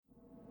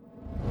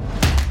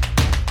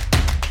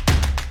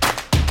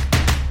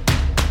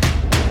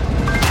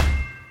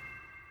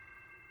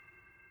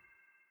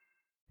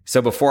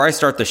So before I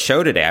start the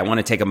show today, I want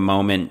to take a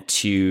moment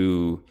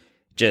to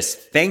just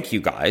thank you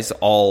guys,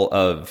 all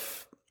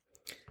of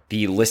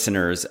the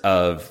listeners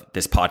of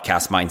this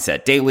podcast,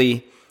 Mindset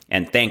Daily,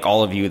 and thank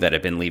all of you that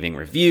have been leaving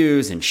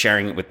reviews and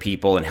sharing it with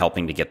people and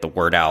helping to get the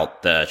word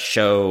out. The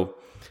show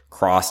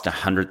crossed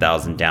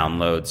 100,000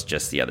 downloads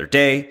just the other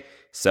day.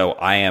 So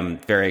I am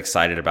very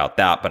excited about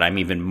that, but I'm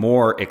even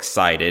more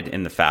excited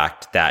in the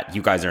fact that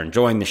you guys are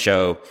enjoying the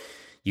show.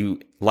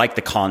 You like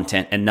the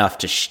content enough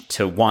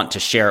to want to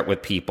share it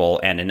with people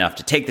and enough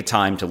to take the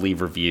time to leave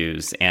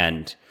reviews.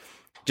 And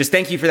just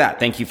thank you for that.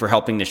 Thank you for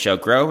helping the show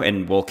grow,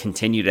 and we'll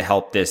continue to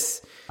help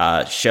this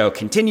show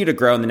continue to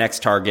grow. And the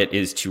next target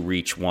is to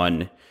reach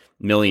 1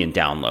 million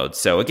downloads.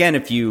 So again,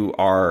 if you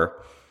are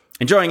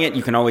enjoying it,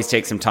 you can always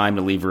take some time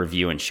to leave a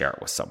review and share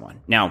it with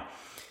someone. Now,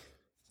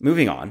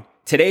 moving on.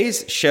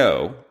 Today's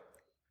show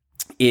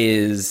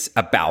is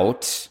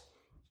about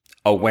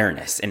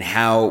awareness and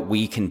how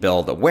we can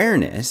build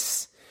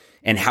awareness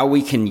and how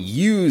we can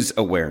use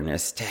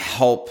awareness to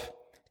help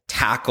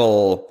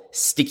tackle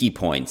sticky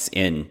points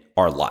in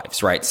our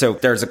lives, right? So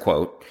there's a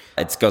quote.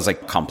 It goes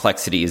like,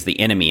 complexity is the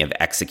enemy of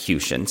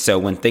execution. So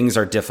when things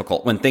are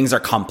difficult, when things are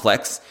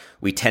complex,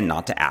 we tend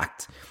not to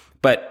act.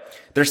 But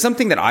there's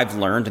something that I've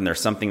learned, and there's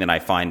something that I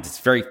find is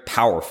very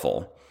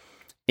powerful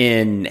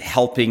in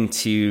helping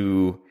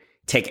to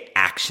take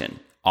action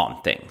on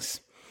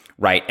things,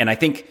 right? And I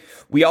think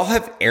we all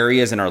have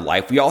areas in our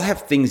life. We all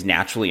have things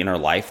naturally in our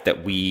life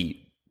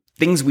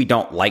things we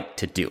don't like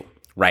to do,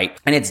 right?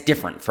 And it's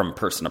different from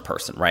person to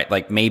person, right?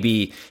 Like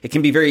maybe it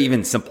can be very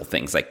even simple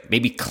things, like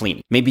maybe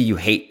cleaning. Maybe you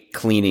hate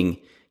cleaning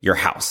your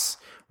house,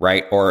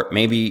 right? Or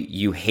maybe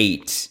you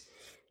hate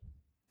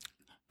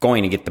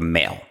going to get the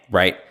mail,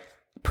 right?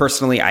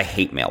 Personally, I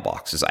hate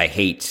mailboxes. I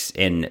hate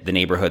in the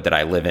neighborhood that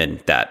I live in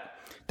that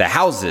the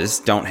houses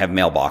don't have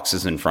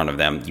mailboxes in front of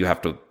them.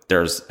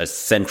 There's a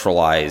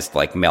centralized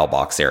like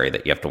mailbox area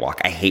that you have to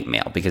walk. I hate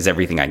mail because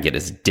everything I get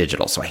is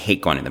digital. So I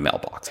hate going to the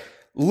mailbox.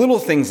 Little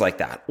things like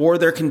that. Or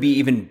there can be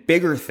even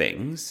bigger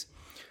things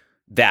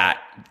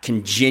that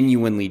can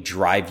genuinely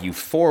drive you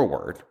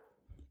forward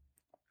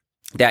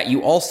that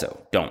you also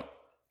don't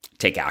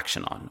take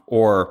action on.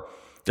 Or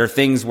there are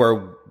things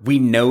where we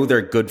know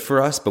they're good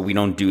for us, but we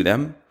don't do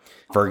them.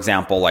 For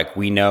example, like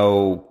we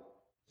know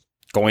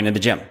going to the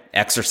gym,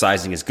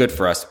 exercising is good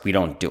for us. We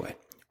don't do it,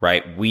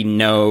 right? We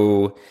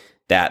know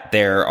that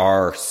there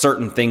are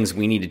certain things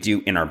we need to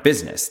do in our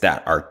business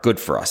that are good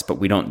for us, but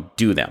we don't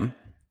do them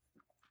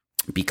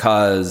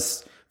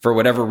because for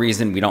whatever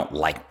reason, we don't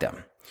like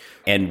them.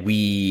 And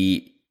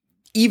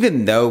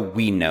even though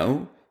we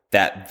know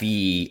that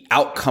the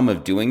outcome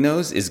of doing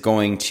those is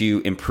going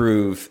to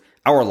improve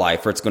our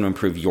life, or it's going to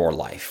improve your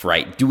life,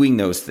 right? Doing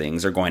those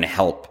things are going to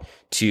help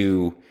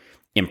to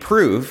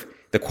improve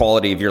the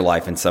quality of your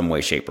life in some way,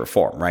 shape, or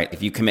form, right?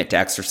 If you commit to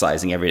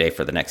exercising every day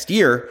for the next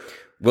year,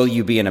 will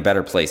you be in a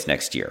better place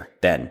next year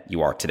than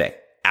you are today?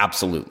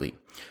 Absolutely.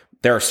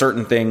 There are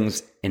certain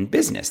things in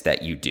business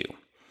that you do,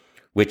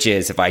 which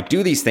is if I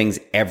do these things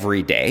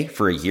every day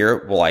for a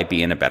year, will I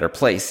be in a better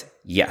place?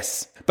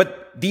 Yes.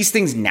 But these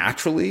things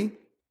naturally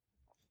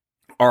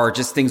are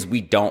just things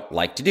we don't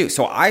like to do.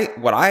 So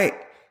what I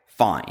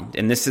find,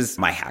 and this is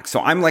my hack.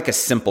 So I'm like a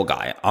simple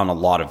guy on a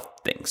lot of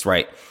things,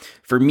 right?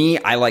 For me,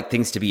 I like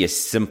things to be as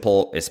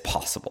simple as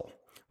possible,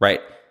 right?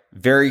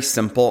 Very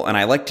simple. And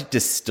I like to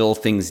distill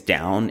things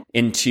down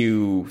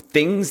into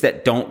things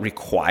that don't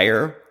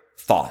require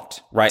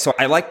thought, right? So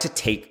I like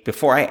to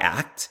before I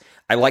act,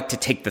 I like to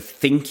take the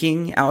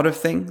thinking out of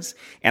things,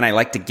 and I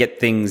like to get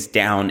things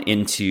down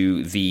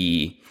into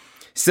the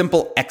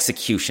simple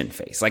execution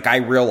phase. Like I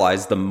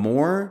realize the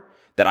more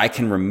that I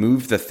can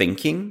remove the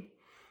thinking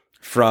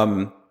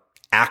from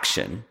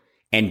action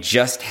and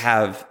just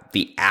have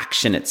the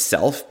action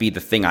itself be the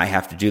thing I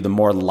have to do, the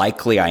more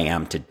likely I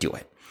am to do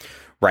it,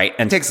 right?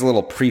 And it takes a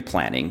little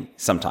pre-planning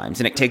sometimes,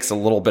 and it takes a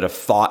little bit of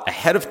thought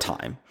ahead of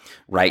time,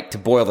 right, to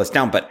boil this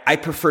down. But I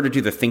prefer to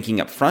do the thinking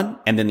up front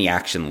and then the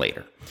action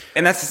later.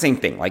 And that's the same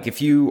thing. Like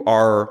if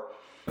you're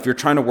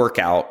trying to work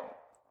out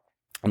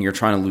and you're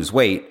trying to lose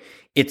weight,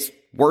 it's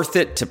worth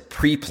it to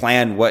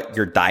pre-plan what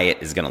your diet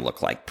is going to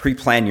look like,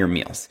 pre-plan your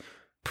meals,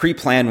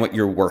 pre-plan what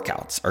your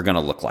workouts are going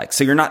to look like.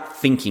 So you're not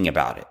thinking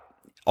about it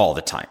all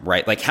the time,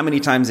 right? Like how many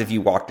times have you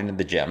walked into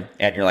the gym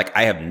and you're like,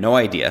 I have no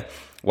idea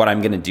what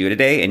I'm going to do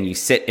today. And you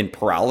sit in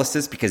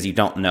paralysis because you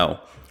don't know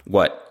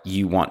what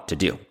you want to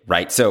do,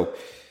 right? So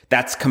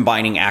that's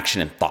combining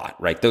action and thought,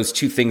 right? Those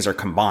two things are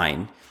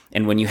combined.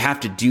 And when you have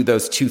to do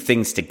those two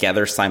things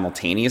together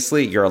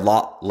simultaneously, you're a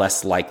lot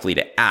less likely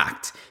to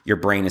act. Your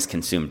brain is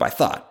consumed by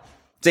thought.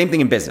 Same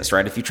thing in business,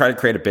 right? If you try to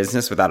create a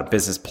business without a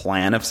business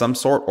plan of some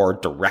sort or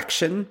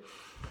direction,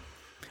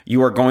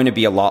 you are going to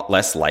be a lot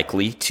less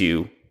likely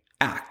to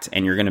act,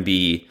 and you're going to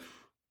be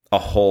a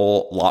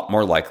whole lot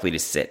more likely to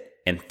sit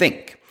and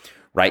think,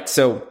 right?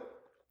 So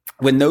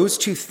when those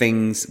two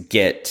things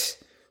get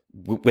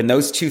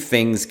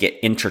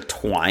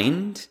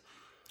intertwined,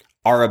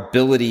 our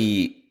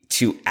ability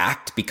to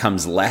act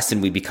becomes less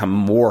and we become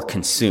more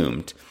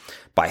consumed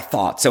by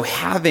thought. So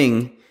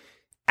having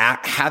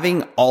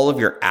having all of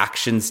your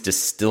actions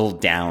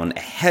distilled down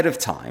ahead of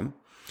time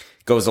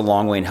goes a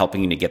long way in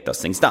helping you to get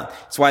those things done.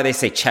 That's why they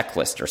say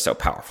checklists are so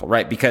powerful,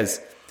 right? Because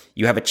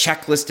you have a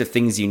checklist of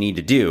things you need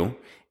to do,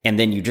 and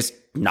then you just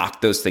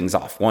knock those things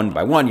off one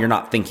by one. You're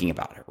not thinking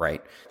about it,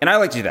 right? And I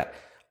like to do that.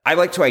 I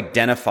like to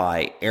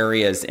identify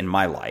areas in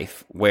my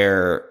life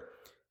where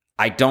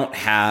I don't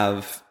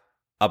have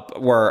a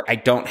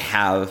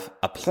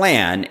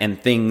plan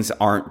and things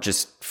aren't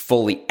just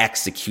fully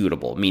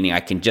executable, meaning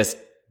I can just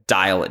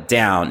dial it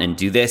down and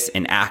do this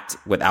and act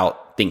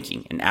without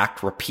thinking and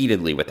act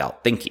repeatedly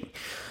without thinking.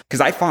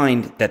 Because I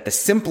find that the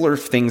simpler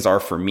things are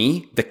for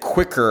me, the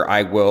quicker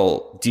I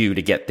will do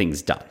to get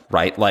things done,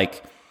 right?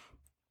 Like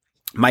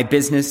my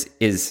business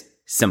is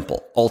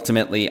simple.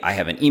 Ultimately, I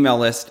have an email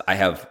list. I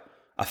have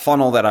a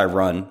funnel that I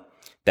run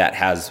that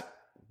has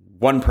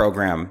one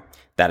program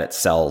that it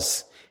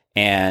sells,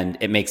 and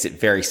it makes it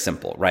very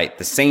simple, right?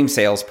 The same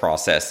sales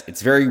process.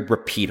 It's very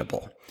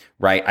repeatable,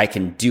 right? I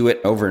can do it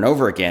over and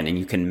over again, and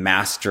you can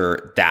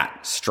master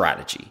that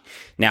strategy.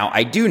 Now,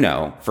 I do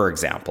know, for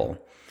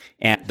example,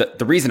 and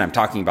the reason I'm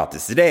talking about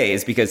this today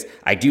is because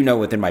I do know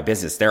within my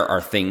business, there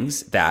are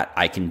things that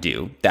I can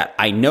do that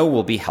I know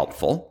will be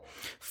helpful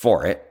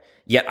for it,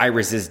 yet I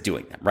resist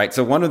doing them, right?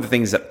 So one of the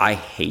things that I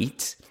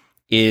hate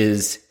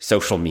is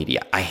social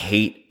media. I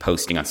hate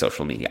posting on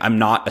social media. I'm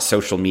not a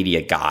social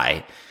media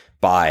guy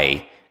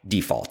by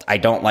default. I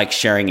don't like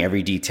sharing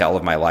every detail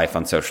of my life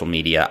on social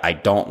media. I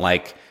don't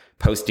like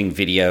posting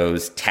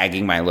videos,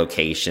 tagging my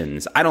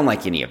locations. I don't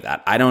like any of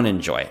that. I don't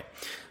enjoy it.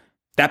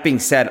 That being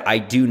said, I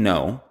do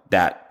know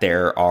that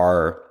there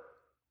are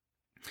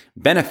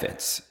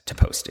benefits to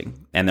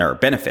posting, and there are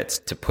benefits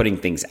to putting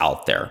things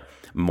out there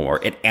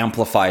more. It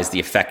amplifies the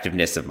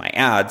effectiveness of my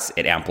ads.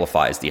 It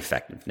amplifies the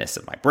effectiveness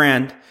of my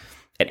brand.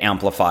 It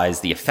amplifies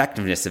the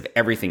effectiveness of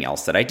everything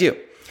else that I do.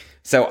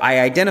 So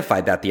I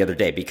identified that the other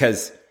day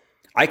because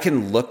I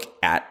can look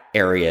at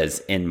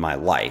areas in my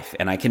life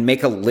and I can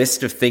make a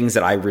list of things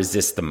that I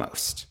resist the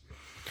most.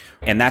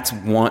 And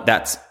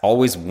that's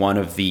always one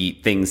of the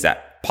things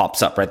that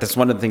pops up, right? That's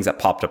one of the things that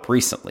popped up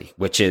recently,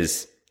 which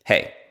is,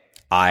 hey,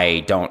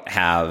 I don't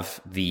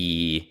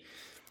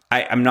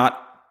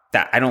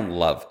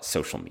love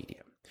social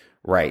media,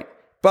 right?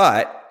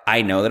 But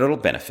I know that it'll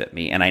benefit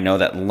me, and I know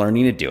that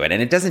learning to do it,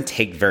 and it doesn't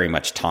take very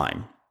much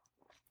time,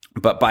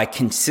 but by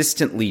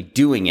consistently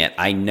doing it,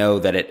 I know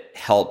that it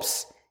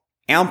helps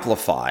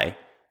amplify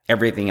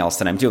everything else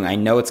that I'm doing. I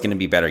know it's going to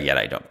be better, yet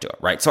I don't do it,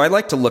 right? So I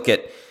like to look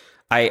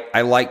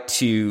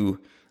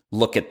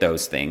at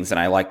those things, and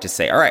I like to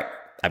say, all right,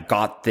 I've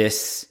got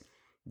this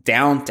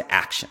down to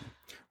action,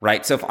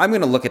 right? So if I'm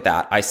going to look at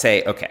that, I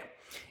say, okay,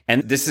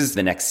 and this is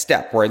the next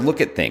step where I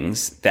look at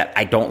things that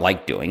I don't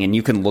like doing, and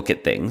you can look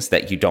at things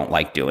that you don't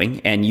like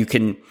doing, and you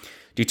can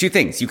do two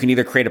things. You can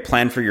either create a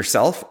plan for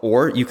yourself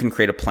or you can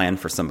create a plan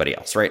for somebody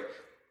else, right?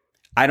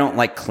 I don't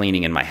like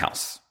cleaning in my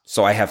house,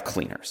 so I have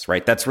cleaners,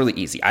 right? That's really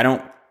easy. I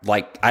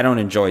don't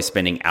enjoy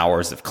spending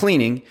hours of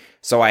cleaning,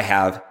 so I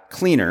have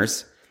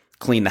cleaners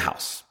clean the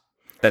house.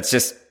 That's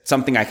just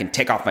something I can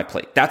take off my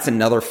plate. That's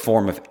another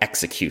form of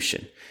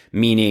execution,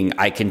 meaning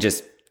I can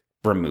just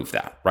remove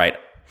that, right?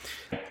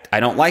 I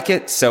don't like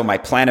it, so my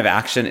plan of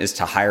action is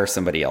to hire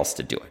somebody else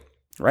to do it,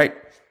 right?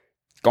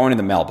 Going to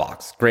the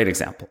mailbox, great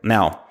example.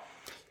 Now,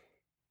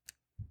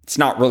 it's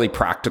not really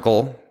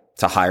practical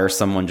to hire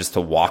someone just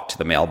to walk to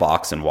the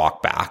mailbox and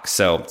walk back,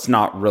 so it's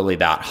not really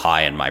that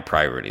high in my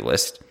priority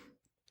list.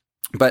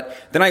 But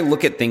then I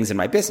look at things in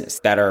my business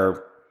that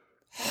are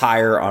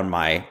higher on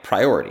my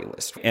priority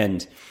list.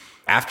 And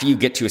after you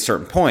get to a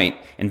certain point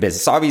in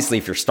business, obviously,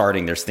 if you're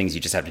starting, there's things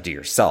you just have to do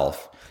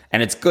yourself,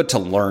 and it's good to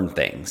learn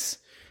things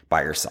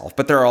by yourself.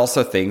 But there are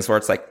also things where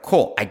it's like,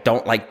 cool, I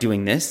don't like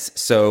doing this,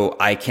 so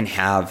I can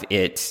have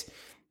it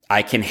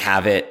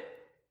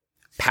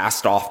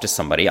passed off to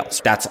somebody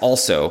else. That's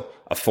also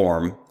a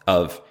form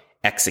of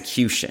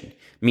execution,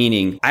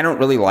 meaning I don't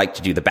really like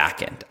to do the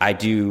back end. I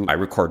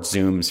record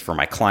Zooms for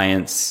my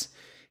clients,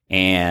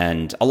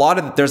 and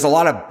there's a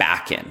lot of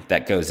back end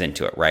that goes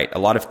into it, right? A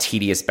lot of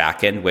tedious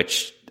back end,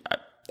 which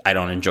I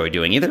don't enjoy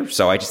doing either.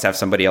 So I just have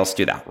somebody else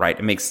do that, right?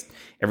 It makes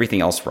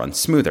everything else run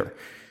smoother.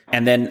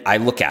 And then I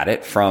look at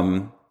it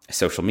from a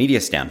social media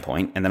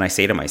standpoint, and then I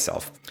say to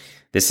myself,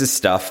 this is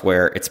stuff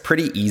where it's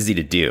pretty easy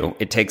to do.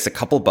 It takes a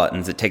couple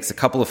buttons. It takes a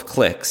couple of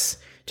clicks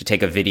to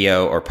take a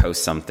video or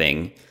post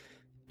something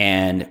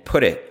and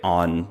put it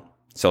on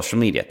social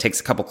media. It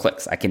takes a couple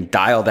clicks. I can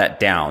dial that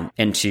down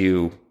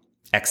into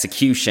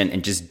execution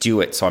and just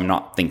do it so I'm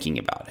not thinking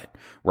about it,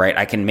 right?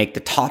 I can make the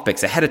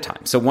topics ahead of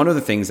time. So one of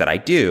the things that I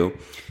do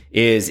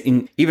is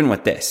even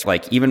with this,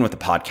 like even with the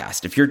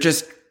podcast, if you're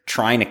just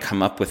trying to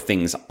come up with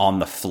things on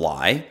the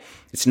fly,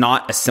 it's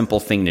not a simple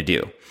thing to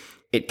do.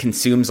 It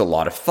consumes a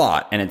lot of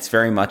thought, and it's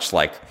very much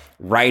like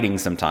writing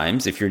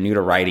sometimes. If you're new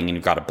to writing and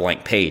you've got a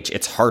blank page,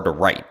 it's hard to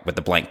write with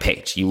a blank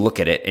page. You look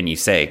at it and you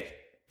say,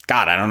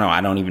 God, I don't know.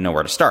 I don't even know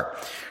where to start.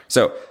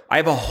 So I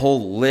have a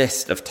whole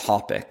list of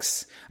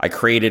topics. I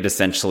created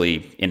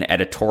essentially an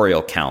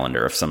editorial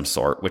calendar of some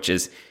sort, which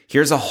is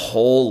here's a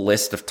whole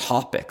list of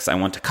topics I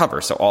want to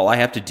cover. So all I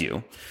have to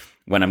do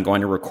when I'm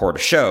going to record a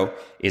show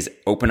is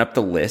open up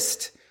the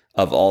list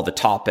of all the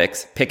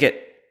topics, pick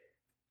it,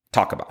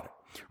 talk about it,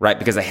 right?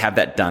 Because I have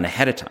that done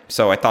ahead of time.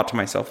 So I thought to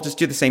myself, just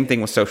do the same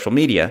thing with social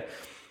media.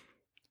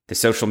 The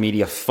social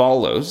media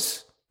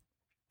follows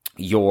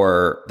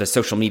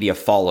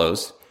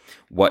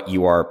what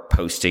you are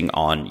posting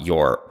on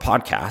your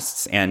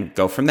podcasts and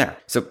go from there.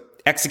 So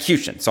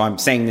execution. So I'm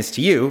saying this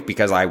to you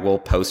because I will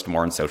post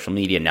more on social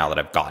media now that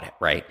I've got it,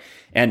 right?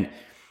 And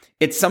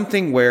it's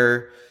something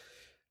where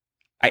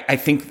I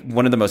think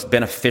one of the most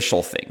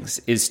beneficial things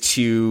is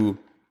to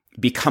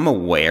become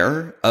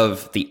aware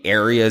of the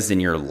areas in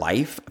your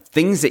life,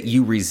 things that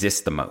you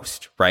resist the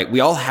most, right?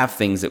 We all have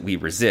things that we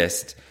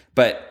resist,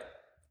 but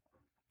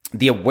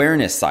the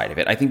awareness side of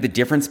it, I think the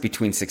difference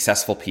between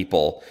successful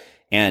people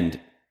and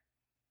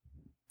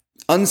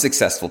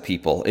unsuccessful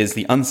people is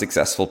the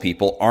unsuccessful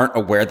people aren't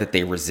aware that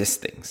they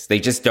resist things. They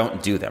just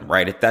don't do them,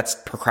 right? That's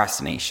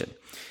procrastination.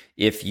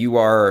 If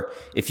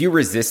you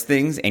resist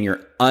things and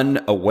you're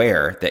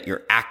unaware that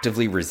you're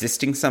actively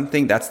resisting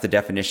something, that's the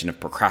definition of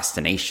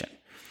procrastination,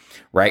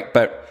 right?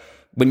 But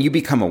when you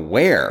become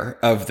aware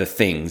of the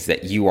things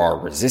that you are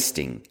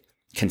resisting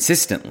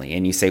consistently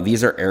and you say,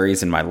 these are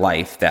areas in my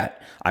life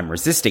that I'm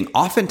resisting,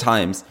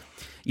 oftentimes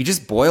you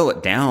just boil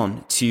it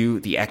down to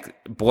the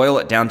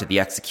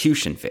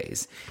execution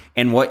phase.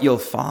 And what you'll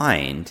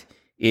find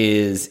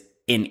is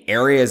in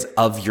areas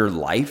of your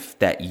life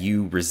that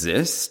you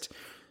resist,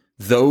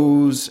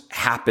 those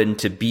happen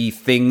to be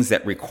things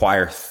that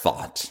require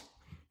thought,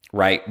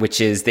 right?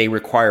 Which is they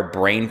require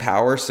brain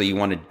power. So you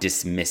want to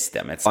dismiss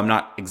them. I'm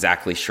not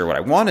exactly sure what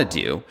I want to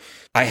do.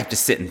 I have to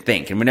sit and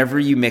think. And whenever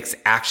you mix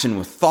action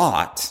with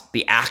thought,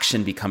 the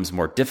action becomes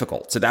more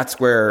difficult. So that's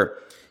where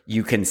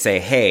you can say,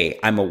 hey,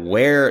 I'm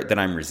aware that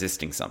I'm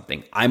resisting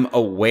something. I'm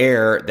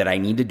aware that I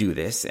need to do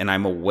this. And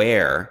I'm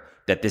aware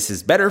that this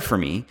is better for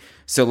me.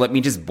 So let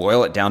me just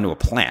boil it down to a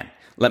plan.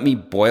 Let me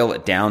boil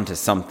it down to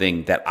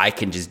something that I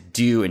can just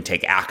do and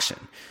take action.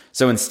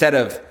 So instead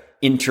of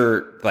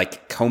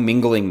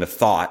commingling the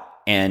thought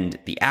and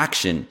the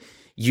action,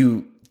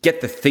 you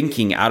get the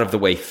thinking out of the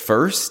way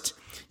first.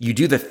 You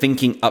do the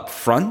thinking up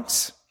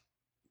front.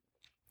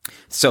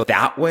 So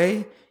that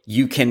way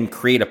you can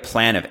create a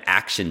plan of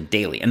action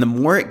daily. And the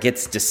more it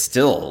gets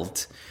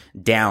distilled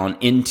down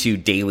into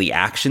daily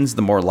actions,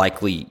 the more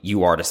likely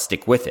you are to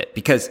stick with it.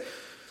 Because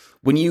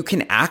when you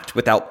can act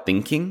without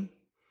thinking,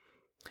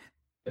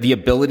 the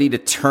ability to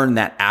turn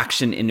that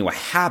action into a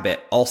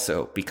habit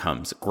also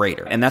becomes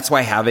greater. And that's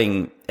why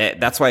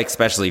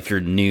especially if you're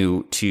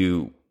new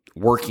to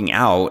working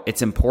out,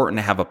 it's important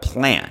to have a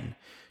plan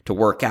to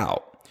work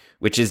out,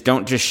 which is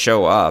don't just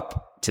show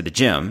up to the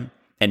gym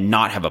and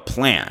not have a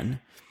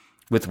plan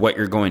with what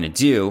you're going to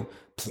do.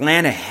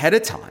 Plan ahead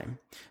of time.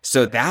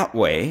 So that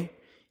way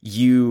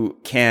you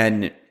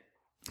can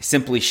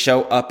simply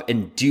show up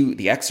and do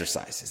the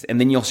exercises. And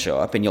then you'll show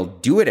up and you'll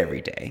do it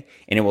every day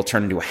and it will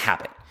turn into a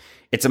habit.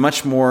 It's a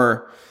much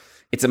more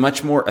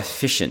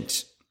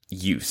efficient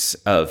use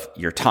of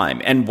your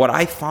time. And what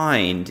I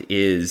find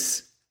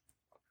is,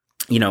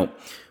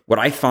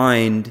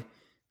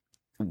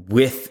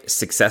 with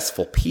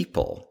successful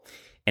people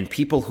and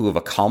people who have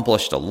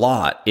accomplished a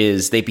lot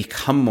is they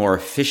become more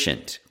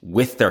efficient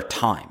with their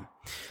time.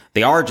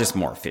 They are just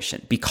more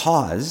efficient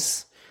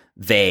because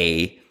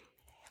they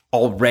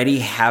already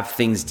have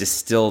things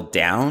distilled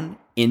down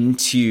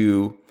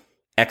into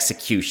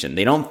execution.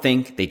 They don't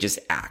think, they just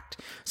act.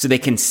 So they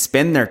can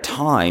spend their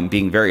time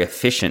being very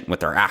efficient with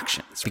their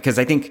actions, because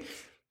I think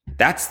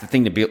that's the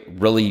thing to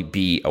really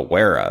be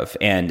aware of.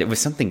 And it was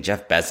something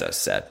Jeff Bezos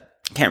said.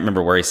 I can't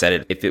remember where he said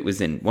it, if it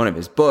was in one of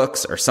his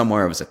books or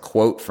somewhere it was a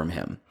quote from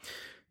him.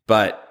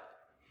 But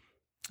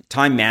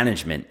time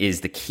management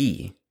is the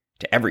key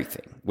to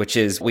everything, which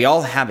is we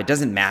all have, it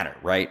doesn't matter,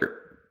 right?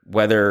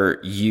 Whether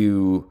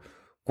you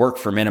work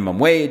for minimum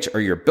wage or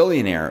you're a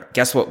billionaire,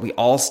 guess what? We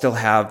all still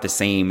have the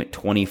same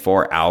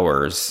 24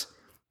 hours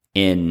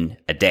in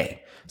a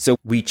day. So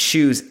we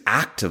choose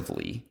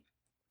actively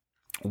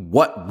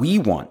what we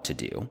want to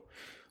do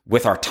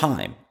with our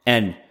time,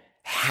 and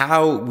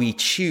how we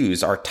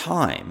choose our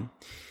time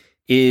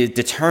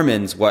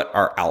determines what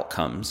our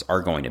outcomes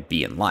are going to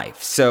be in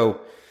life.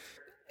 So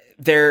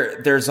today's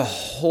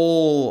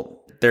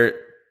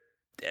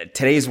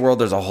world,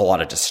 there's a whole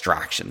lot of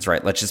distractions,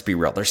 right? Let's just be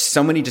real. There's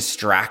so many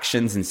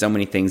distractions and so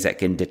many things that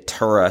can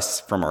deter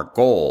us from our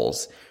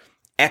goals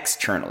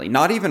externally,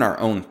 not even our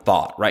own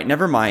thought, right?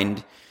 Never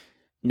mind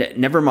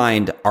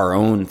our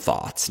own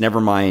thoughts, never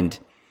mind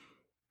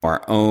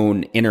our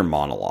own inner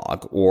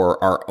monologue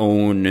or our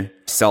own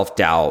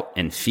self-doubt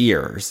and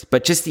fears,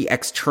 but just the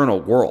external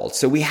world.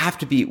 So we have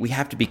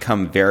to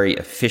become very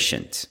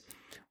efficient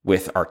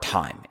with our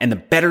time. And the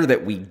better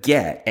that we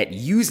get at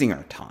using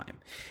our time,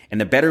 and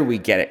the better we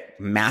get at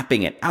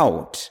mapping it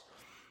out,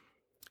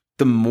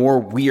 the more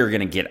we are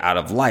going to get out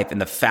of life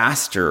and the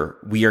faster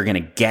we are going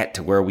to get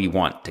to where we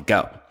want to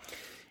go.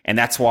 And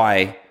that's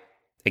why,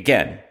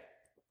 again,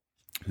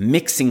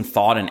 mixing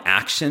thought and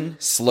action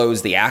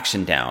slows the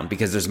action down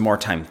because there's more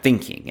time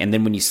thinking. And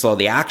then when you slow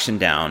the action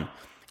down,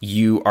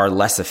 you are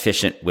less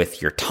efficient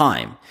with your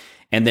time.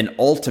 And then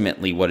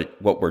ultimately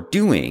what we're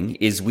doing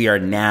is we are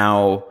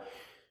now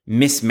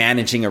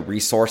mismanaging a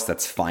resource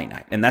that's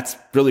finite. And that's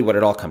really what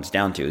it all comes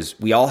down to, is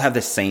we all have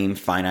the same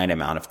finite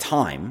amount of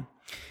time,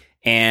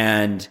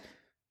 and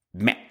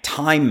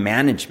time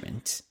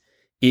management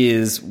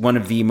is one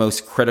of the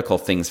most critical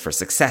things for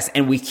success.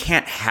 And we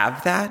can't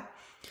have that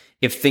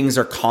if things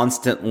are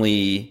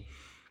constantly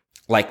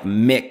like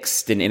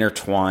mixed and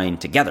intertwined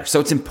together. So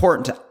it's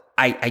important to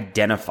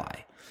identify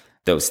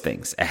those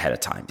things ahead of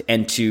time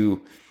and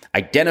to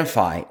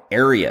identify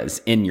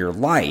areas in your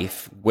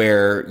life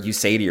where you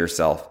say to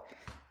yourself,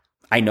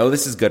 I know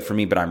this is good for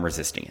me, but I'm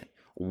resisting it.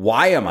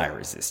 Why am I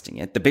resisting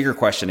it? The bigger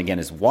question again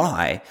is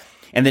why.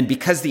 And then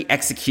because the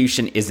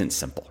execution isn't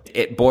simple,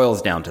 it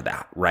boils down to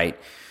that, right?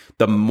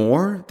 The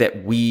more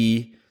that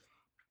we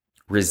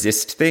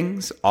resist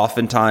things,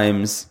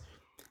 oftentimes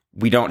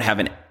we don't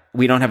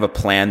have a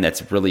plan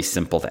that's really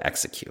simple to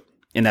execute.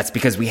 And that's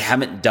because we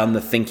haven't done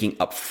the thinking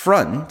up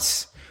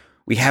front.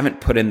 We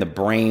haven't put in the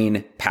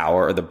brain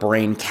power or the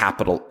brain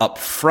capital up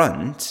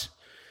front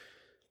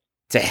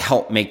to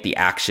help make the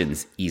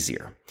actions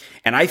easier.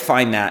 And I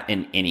find that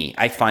in any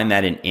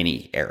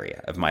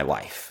area of my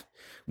life,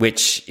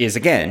 which is,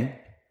 again,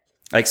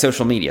 like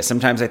social media.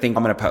 Sometimes I think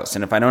I'm going to post,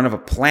 and if I don't have a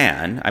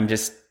plan, I'm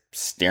just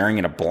staring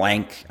at a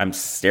blank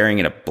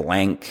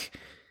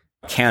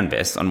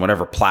canvas on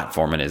whatever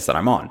platform it is that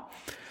I'm on.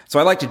 So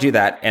I like to do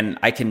that, and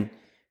I can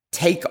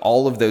take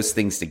all of those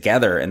things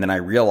together, and then I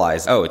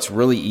realize, it's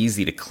really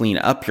easy to clean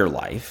up your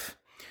life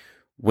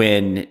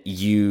when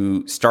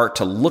you start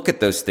to look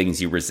at those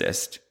things you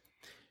resist,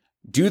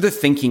 do the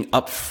thinking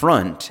up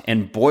front,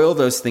 and boil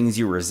those things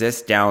you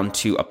resist down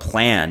to a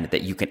plan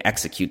that you can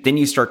execute. Then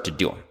you start to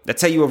do them.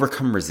 That's how you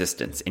overcome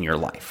resistance in your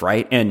life,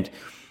 right? And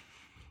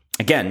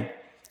again,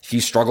 if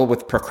you struggle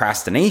with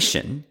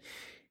procrastination,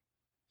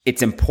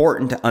 it's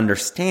important to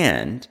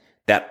understand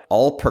that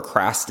all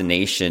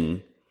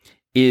procrastination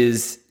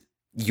is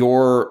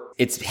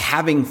it's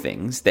having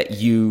things that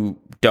you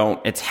don't,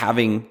 it's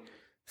having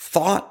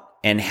thought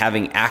and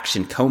having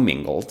action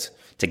commingled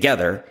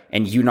together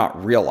and you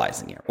not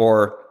realizing it.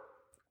 Or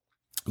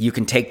you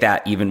can take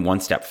that even one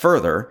step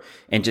further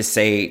and just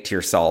say to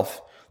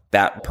yourself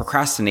that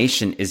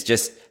procrastination is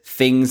just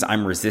things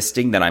I'm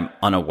resisting that I'm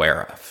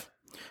unaware of,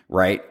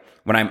 right?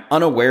 When I'm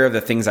unaware of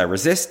the things I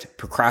resist,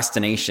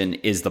 procrastination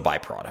is the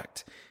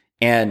byproduct.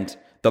 And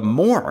the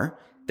more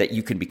that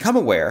you can become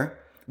aware,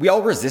 we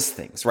all resist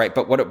things, right?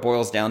 But what it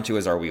boils down to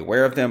is, are we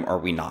aware of them? Or are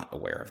we not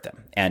aware of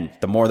them? And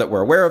the more that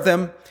we're aware of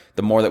them,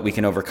 the more that we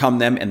can overcome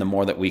them, and the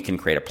more that we can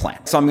create a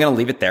plan. So I'm going to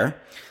leave it there.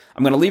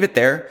 I'm going to leave it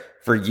there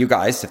for you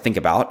guys to think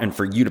about, and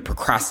for you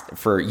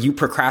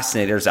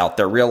procrastinators out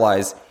there,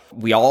 realize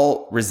we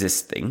all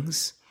resist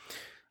things.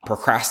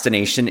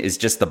 Procrastination is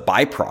just the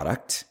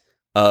byproduct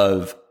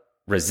of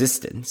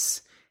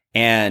resistance.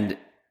 And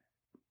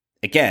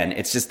again,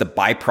 it's just the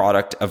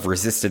byproduct of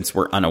resistance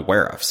we're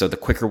unaware of. So the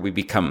quicker we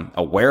become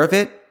aware of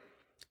it,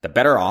 the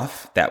better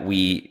off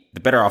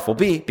we'll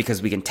be,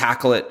 because we can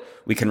tackle it.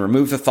 We can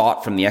remove the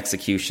thought from the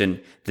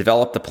execution,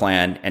 develop the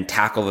plan, and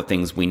tackle the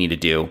things we need to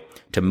do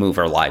to move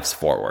our lives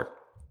forward.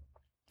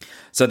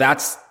 So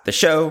that's the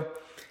show.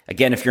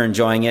 Again, if you're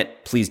enjoying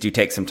it, please do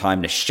take some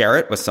time to share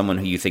it with someone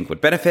who you think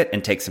would benefit,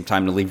 and take some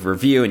time to leave a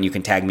review. And you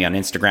can tag me on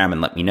Instagram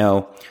and let me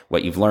know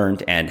what you've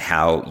learned and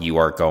how you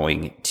are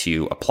going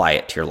to apply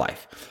it to your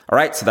life. All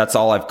right, so that's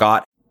all I've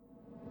got.